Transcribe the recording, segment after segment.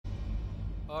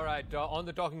All right, on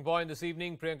the talking point this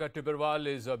evening, Priyanka Tibrewal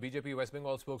is BJP West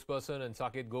Bengal spokesperson and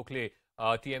Saket Gokhale,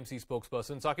 TMC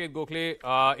spokesperson. Saket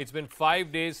Gokhale, it's been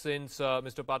 5 days since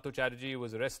Mr. Partha Chatterjee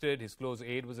was arrested, his close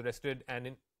aide was arrested,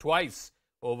 and twice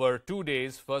over 2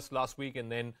 days, first last week and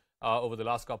then over the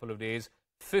last couple of days,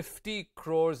 50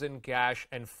 crores in cash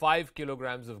and 5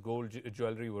 kilograms of gold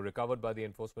jewelry were recovered by the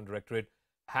Enforcement Directorate.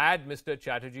 Had Mr.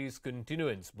 Chatterjee's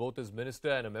continuance, both as minister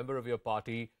and a member of your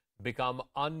party, become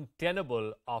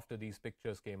untenable after these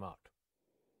pictures came out?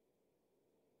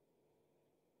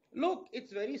 Look,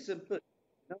 it's very simple.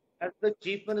 As the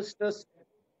Chief Minister said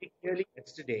very clearly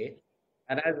yesterday,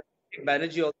 and as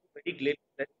Banerjee also very clearly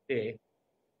said today,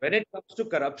 when it comes to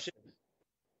corruption,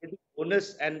 the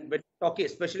onus, and when talking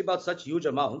especially about such huge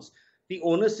amounts, the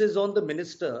onus is on the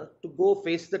minister to go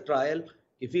face the trial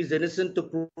if he's innocent to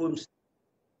prove himself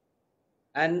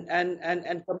and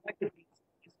come back to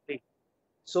peace.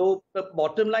 So the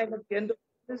bottom line at the end of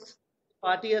this, the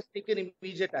party has taken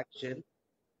immediate action.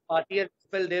 The party has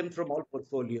expelled him from all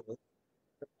portfolios.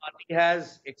 The party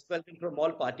has expelled him from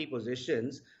all party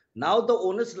positions. Now the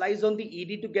onus lies on the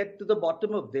ED to get to the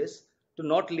bottom of this, to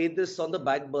not lay this on the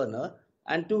back burner,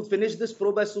 and to finish this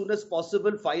probe as soon as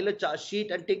possible, file a charge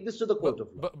sheet and take this to the court of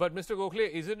law. But Mr. Gokhale,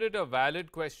 isn't it a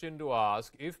valid question to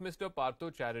ask if Mr. Partha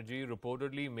Chatterjee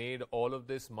reportedly made all of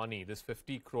this money, this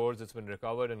 50 crores that's been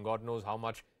recovered and God knows how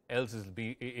much else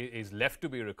is left to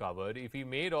be recovered, if he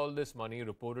made all this money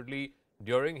reportedly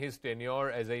during his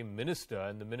tenure as a minister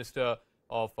and the Minister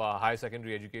of Higher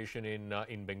Secondary Education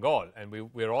in Bengal, and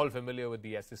we're all familiar with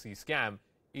the SSC scam,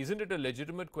 isn't it a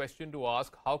legitimate question to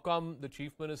ask how come the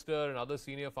Chief Minister and other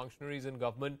senior functionaries in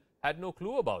government had no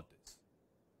clue about this?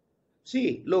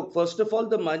 See, look, first of all,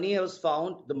 the money was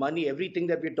found, everything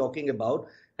that we're talking about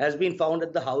has been found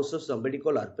at the house of somebody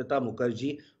called Arpita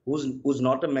Mukherjee, who's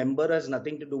not a member, has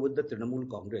nothing to do with the Trinamool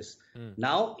Congress.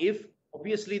 Now, if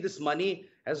obviously this money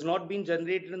has not been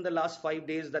generated in the last 5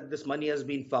 days that this money has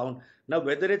been found. Now,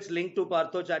 whether it's linked to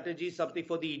Partha Chatterjee is something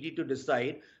for the ED to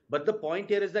decide. But the point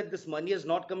here is that this money has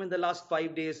not come in the last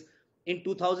 5 days. In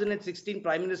 2016,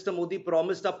 Prime Minister Modi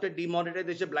promised after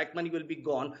demonetization, black money will be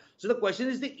gone. So the question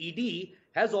is, the ED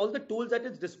has all the tools at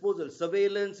its disposal,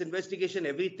 surveillance, investigation,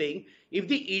 everything. If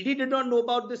the ED did not know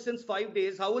about this since 5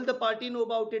 days, how will the party know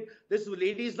about it? This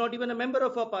lady is not even a member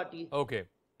of our party. Okay.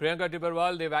 Priyanka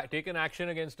Tibrewal, they've taken action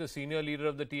against a senior leader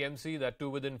of the TMC, that too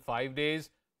within 5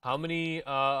 days. How many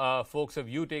folks have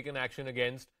you taken action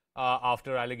against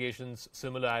after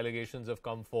similar allegations have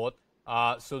come forth?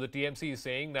 So the TMC is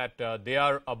saying that they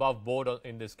are above board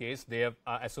in this case. They have,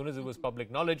 as soon as it was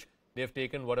public knowledge, they have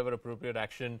taken whatever appropriate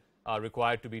action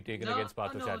required to be taken against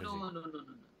Partha Chatterjee. No.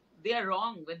 They are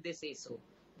wrong when they say so.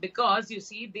 Because, you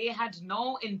see, they had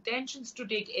no intentions to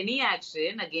take any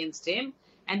action against him.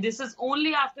 And this is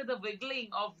only after the wiggling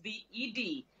of the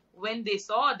ED when they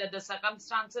saw that the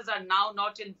circumstances are now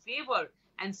not in favor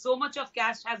and so much of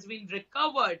cash has been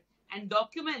recovered and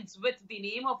documents with the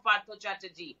name of Partha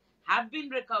Chatterjee have been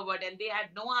recovered and they had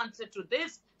no answer to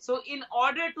this. So in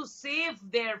order to save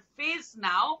their face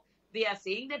now, they are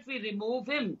saying that we remove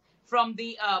him from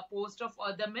the post of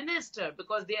the minister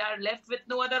because they are left with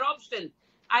no other option.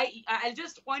 I'll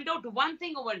just point out one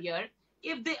thing over here.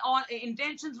 If the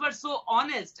intentions were so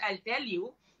honest, I'll tell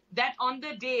you that on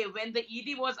the day when the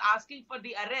ED was asking for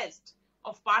the arrest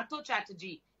of Partha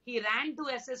Chatterjee, he ran to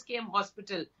SSKM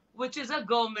hospital, which is a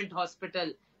government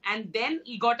hospital. And then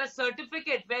he got a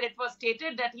certificate where it was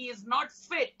stated that he is not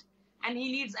fit and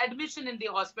he needs admission in the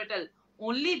hospital.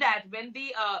 Only that when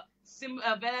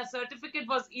when a certificate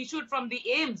was issued from the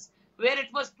AIMS, where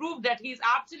it was proved that he is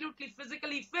absolutely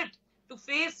physically fit to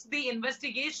face the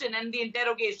investigation and the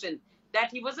interrogation, that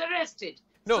he was arrested.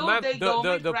 No, so ma'am,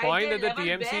 the point that the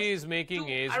TMC is making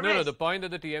is, the point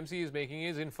that the TMC is making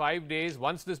is in 5 days,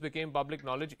 once this became public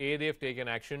knowledge, A, they've taken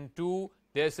action. 2,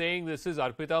 they're saying this is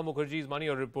Arpita Mukherjee's money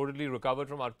or reportedly recovered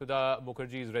from Arpita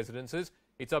Mukherjee's residences.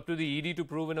 It's up to the ED to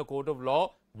prove in a court of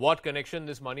law what connection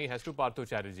this money has to Partha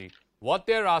Chatterjee. What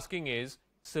they're asking is,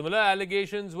 similar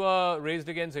allegations were raised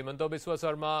against Himanta Biswa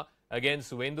Sarma,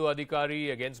 against Suvendu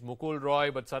Adhikari, against Mukul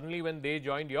Roy, but suddenly when they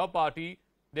joined your party,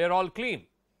 they're all clean.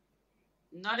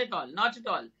 Not at all. Not at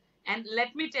all. And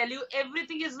let me tell you,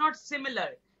 everything is not similar.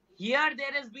 Here,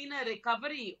 there has been a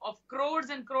recovery of crores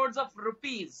and crores of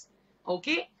rupees.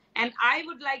 Okay? And I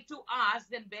would like to ask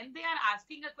them, when they are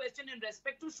asking a question in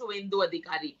respect to Suvendu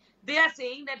Adhikari, they are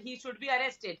saying that he should be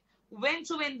arrested. When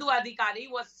Suvendu Adhikari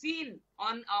was seen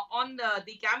on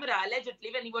the camera,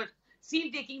 allegedly, when he was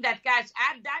seen taking that cash,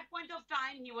 at that point of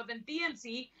time, he was in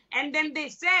TMC, and then they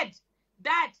said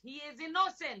that he is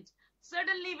innocent.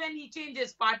 Suddenly, when he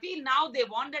changes party, now they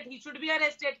want that he should be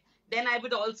arrested. then I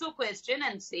would also question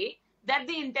and say that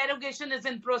the interrogation is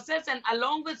in process, and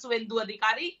along with Suvendu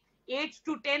Adhikari, 8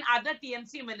 to 10 other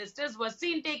TMC ministers were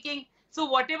seen taking. So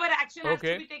whatever action has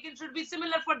to be taken should be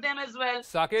similar for them as well.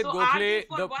 Saket So Gokhale,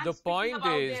 are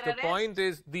they the point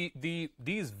is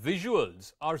these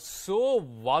visuals are so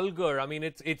vulgar. I mean,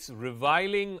 it's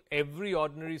reviling every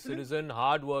ordinary citizen,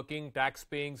 hard-working,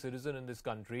 tax-paying citizen in this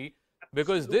country,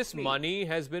 because this money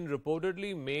has been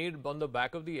reportedly made on the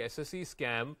back of the SSE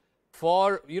scam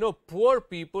for, poor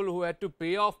people who had to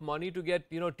pay off money to get,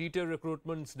 teacher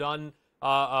recruitments done,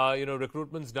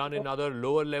 recruitments done in other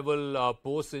lower level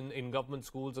posts in government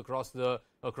schools across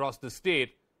the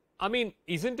state. I mean,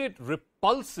 isn't it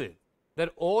repulsive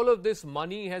that all of this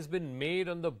money has been made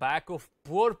on the back of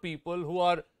poor people who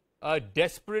are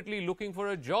desperately looking for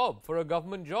a job, for a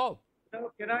government job?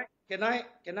 Can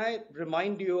I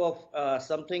remind you of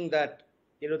something that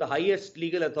the highest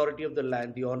legal authority of the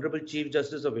land, the Honorable Chief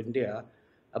Justice of India,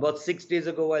 about 6 days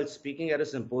ago while speaking at a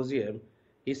symposium,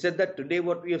 he said that today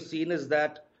what we have seen is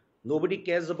that nobody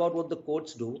cares about what the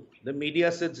courts do. The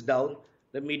media sits down,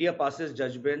 the media passes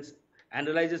judgments,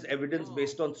 analyzes evidence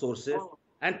based on sources,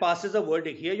 and passes a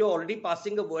verdict. Here you're already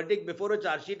passing a verdict before a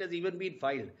charge sheet has even been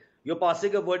filed. You're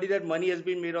passing a verdict that money has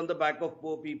been made on the back of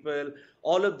poor people,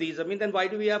 all of these. I mean, then why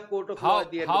do we have court of law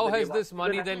at the end of the day? How has this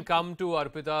money then come to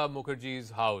Arpita Mukherjee's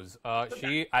house?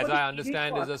 She, as I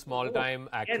understand, is a small-time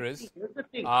actress.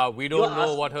 We don't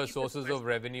know what her sources of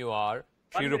revenue are.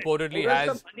 She reportedly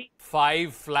has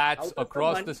 5 flats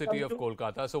across the city of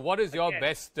Kolkata. So what is your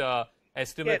best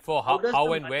estimate for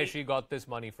how and where she got this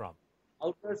money from?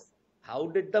 How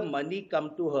did the money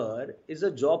come to her is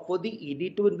a job for the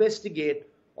ED to investigate.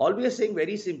 All we are saying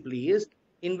very simply is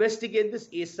investigate this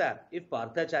ASAP. If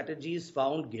Partha Chatterjee is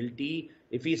found guilty,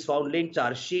 if he's found linked,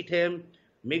 charge sheet him,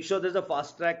 make sure there's a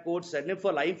fast track court, send him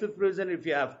for life in prison if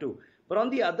you have to. But on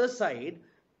the other side,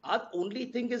 our only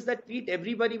thing is that treat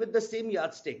everybody with the same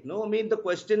yardstick. No, I mean, the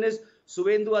question is,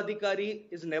 Suvendu Adhikari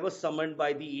is never summoned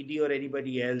by the ED or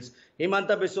anybody else.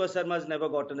 Himanta Biswa Sarma has never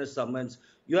gotten a summons.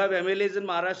 You have MLAs in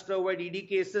Maharashtra who had ED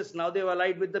cases. Now they've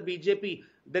allied with the BJP.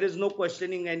 There is no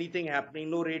questioning anything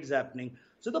happening, no raids happening.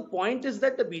 So the point is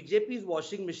that the BJP is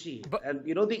washing machine. And,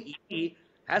 the ED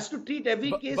has to treat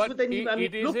every case with any...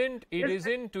 It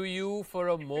isn't to you for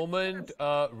a moment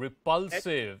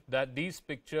repulsive that these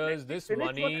pictures, this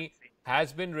money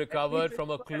has been recovered from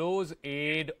a close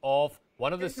aide of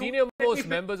one of the senior most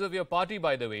members of your party,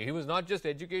 by the way. He was not just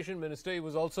education minister, he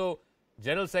was also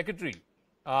general secretary.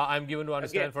 I'm given to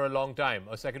understand for a long time,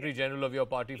 a secretary general of your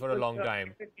party for a long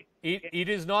time. It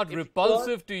is not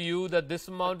repulsive to you that this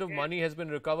amount of money has been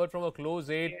recovered from a close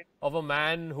aide of a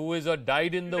man who is a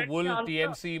dyed-in-the-wool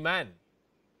TMC man.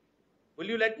 Will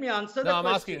you let me answer the question? No,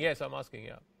 I'm asking, yes, I'm asking,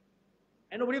 yeah.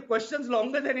 I know, but your question's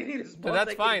longer than any response. So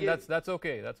that's fine, that's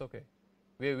okay, that's okay.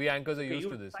 We anchors are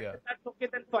used to this, yeah. That's okay,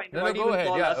 then fine. No, go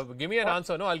ahead, yeah. Give me an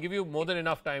answer. No, I'll give you more than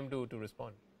enough time to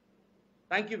respond.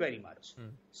 Thank you very much.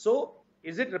 So,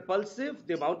 is it repulsive,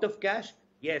 the amount of cash?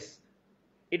 Yes.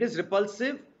 It is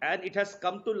repulsive and it has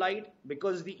come to light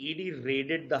because the ED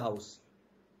raided the house.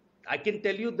 I can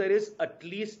tell you there is at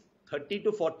least 30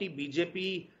 to 40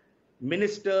 BJP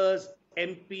ministers,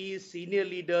 MPs, senior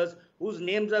leaders whose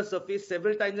names are surfaced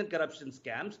several times in corruption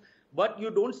scams. But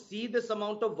you don't see this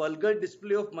amount of vulgar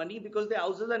display of money because the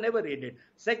houses are never raided.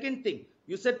 Second thing,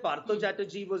 you said Partha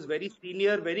Chatterjee was very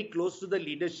senior, very close to the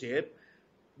leadership.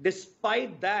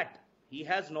 Despite that, he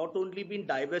has not only been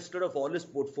divested of all his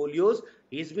portfolios,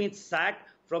 he's been sacked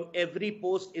from every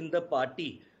post in the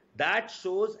party. That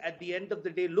shows at the end of the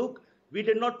day, look, we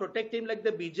did not protect him like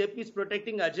the BJP is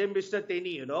protecting Ajay Mr.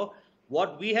 Teni,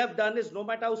 What we have done is no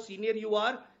matter how senior you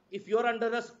are, if you're under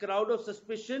a crowd of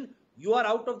suspicion, you are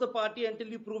out of the party until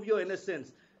you prove your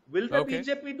innocence. Will the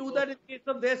BJP do that in case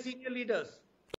of their senior leaders?